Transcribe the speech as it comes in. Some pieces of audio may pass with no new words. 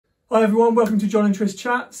Hi everyone, welcome to John and Tris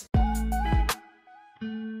Chats.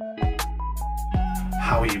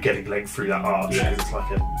 How are you getting leg through that arch? Yeah. It's like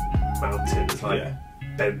a mountain, it's like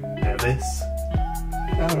Ben Nevis.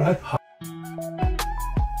 Alright.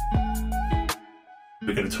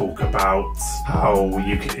 We're going to talk about how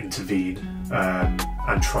you can intervene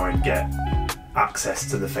and try and get access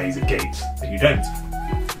to the phase of GAIT that you don't.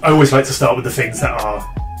 I always like to start with the things that are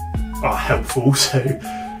helpful,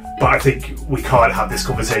 but I think we can't have this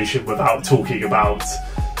conversation without talking about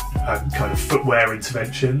kind of footwear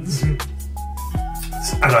interventions. And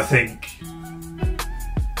I think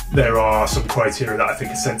there are some criteria that I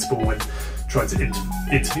think are sensible when trying to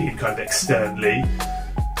intervene kind of externally,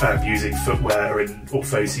 using footwear and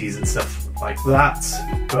orthoses and stuff like that.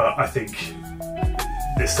 But I think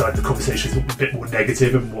this side of the conversation is a bit more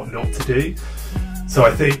negative and what not to do. So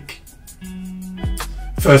I think,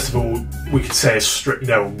 first of all, we could say a strict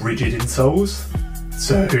no on rigid insoles.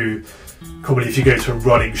 So commonly if you go to a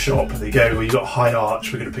running shop and they go, well, you've got a high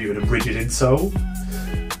arch, we're going to put you in a rigid insole.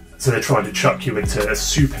 So they're trying to chuck you into a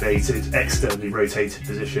supinated, externally rotated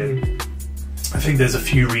position. I think there's a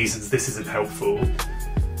few reasons this isn't helpful.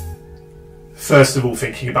 First of all,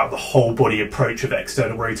 thinking about the whole body approach of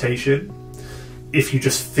external rotation. If you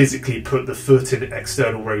just physically put the foot in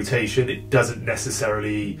external rotation, it doesn't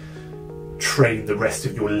necessarily train the rest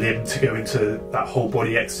of your limb to go into that whole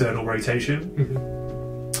body external rotation.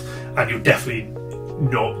 And you're definitely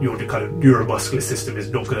not, your kind of neuromuscular system is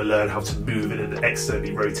not going to learn how to move in an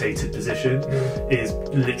externally rotated position. It is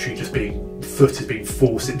literally just foot is being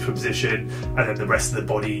forced into a position, and then the rest of the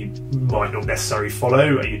body might not necessarily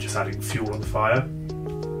follow, and you're just adding fuel on the fire.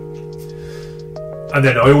 And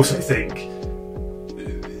then I also think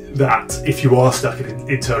that if you are stuck in an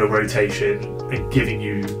internal rotation and giving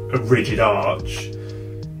you a rigid arch,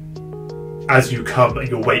 as you come and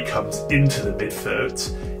your weight comes into the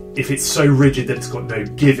midfoot, if it's so rigid that it's got no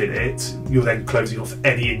give in it, you're then closing off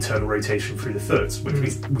any internal rotation through the foot,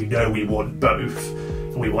 which we know we want both,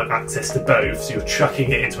 and we want access to both, so you're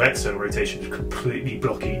chucking it into external rotation, completely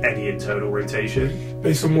blocking any internal rotation.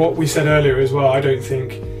 Based on what we said earlier as well, I don't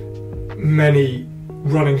think many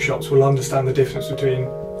running shops will understand the difference between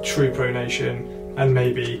true pronation and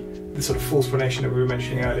maybe the sort of false pronation that we were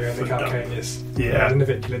mentioning earlier in the calcaneus, the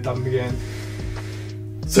navicular dump again.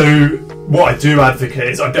 So what I do advocate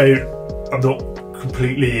is I'm not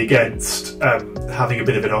completely against having a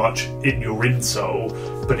bit of an arch in your insole,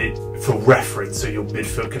 but for reference, so your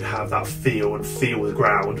midfoot can have that feel the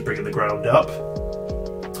ground, bringing the ground up.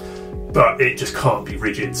 But it just can't be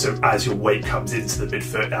rigid, so as your weight comes into the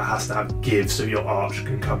midfoot, it has to have give so your arch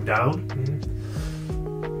can come down.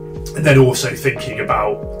 And then also thinking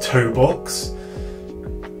about toe box.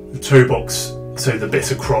 The toe box, so the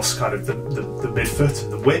bit across kind of the midfoot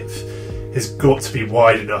and the width, has got to be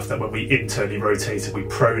wide enough that when we internally rotate and we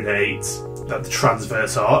pronate, that the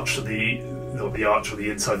transverse arch, not the arch on the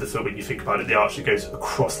inside of the foot, when you think about it, the arch that goes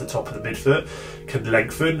across the top of the midfoot can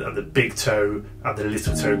lengthen, and the big toe and the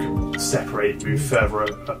little toe can separate and move further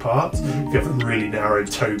apart. If you have a really narrow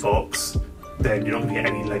toe box, then you're not going to get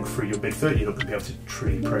any length through your midfoot, you're not going to be able to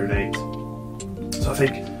truly pronate. So I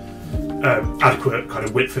think adequate kind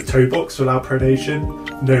of width of toe box to allow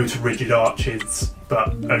pronation, no to rigid arches,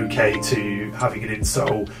 but okay to having an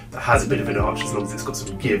insole that has a bit of an arch as long as it's got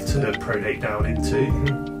some give to pronate down into.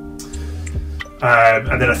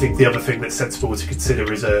 And then I think the other thing that's sensible to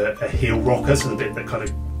consider is a heel rocker, so the bit that kind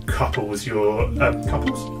of cuddles your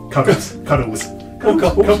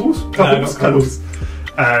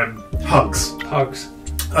hugs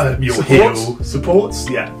your heel supports.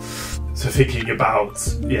 So thinking about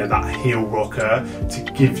that heel rocker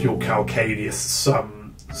to give your calcaneus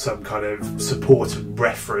some kind of support and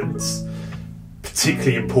reference,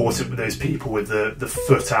 particularly important with those people with the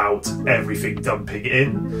foot out, everything dumping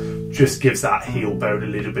in, just gives that heel bone a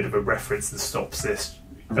little bit of a reference and stops this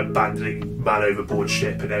abandoning man overboard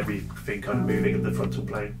ship and everything kind of moving in the frontal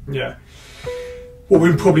plane. Yeah. What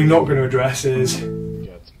we're probably not going to address is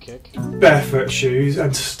barefoot shoes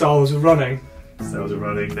and styles of running. Styles of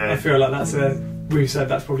running there. I feel like we said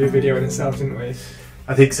that's probably a video in itself, didn't we?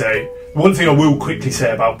 I think so. One thing I will quickly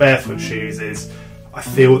say about barefoot shoes is I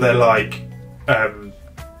feel they're like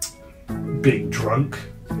being drunk,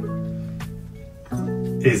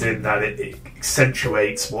 is in that it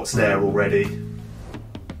accentuates what's there already.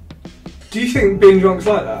 Do you think being drunk's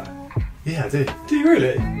like that? Yeah, I do. Do you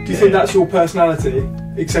really? Do you think that's your personality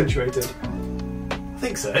accentuated? I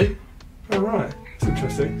think so. Oh right, that's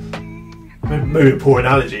interesting. Maybe a poor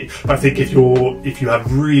analogy, but I think if you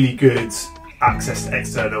have really good access to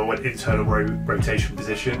external and internal rotation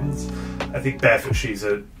positions, I think barefoot shoes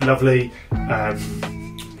are lovely.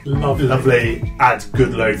 Lovely. Add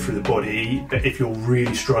good load through the body. But if you're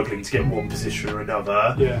really struggling to get one position or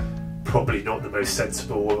another, yeah, probably not the most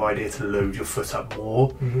sensible idea to load your foot up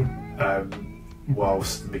more.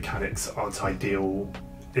 Whilst the mechanics aren't ideal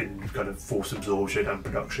in kind of force absorption and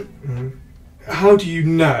production. How do you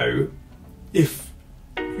know if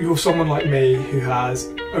you're someone like me who has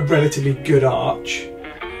a relatively good arch,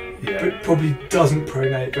 but probably doesn't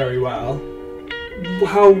pronate very well?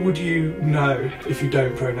 How would you know if you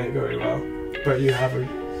don't pronate very well, but you have a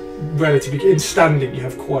relatively, in standing you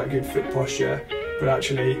have quite good foot posture, but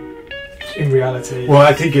actually in reality... Well,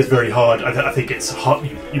 I think it's very hard. I think it's hard.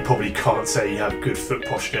 You probably can't say you have good foot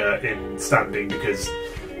posture in standing because...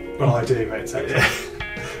 Well, I do, mate.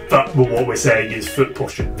 But what we're saying is foot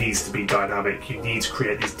posture needs to be dynamic. You need to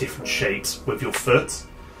create these different shapes with your foot,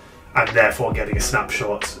 and therefore getting a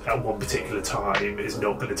snapshot at one particular time is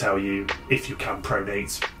not going to tell you if you can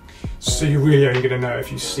pronate. So you're really only going to know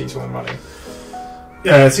if you see someone running?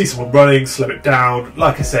 Yeah, see someone running, slow it down.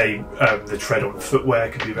 Like I say, the tread on the footwear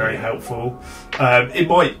can be very helpful. It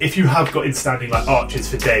might, if you have got in standing like arches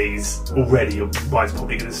for days already, your mind's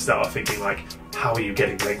probably going to start thinking like, how are you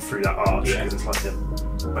getting length through that arch? Because it's like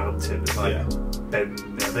a mountain, it's like Ben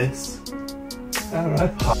Nevis.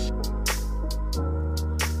 Alright.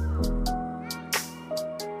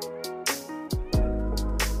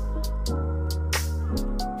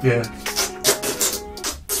 Yeah.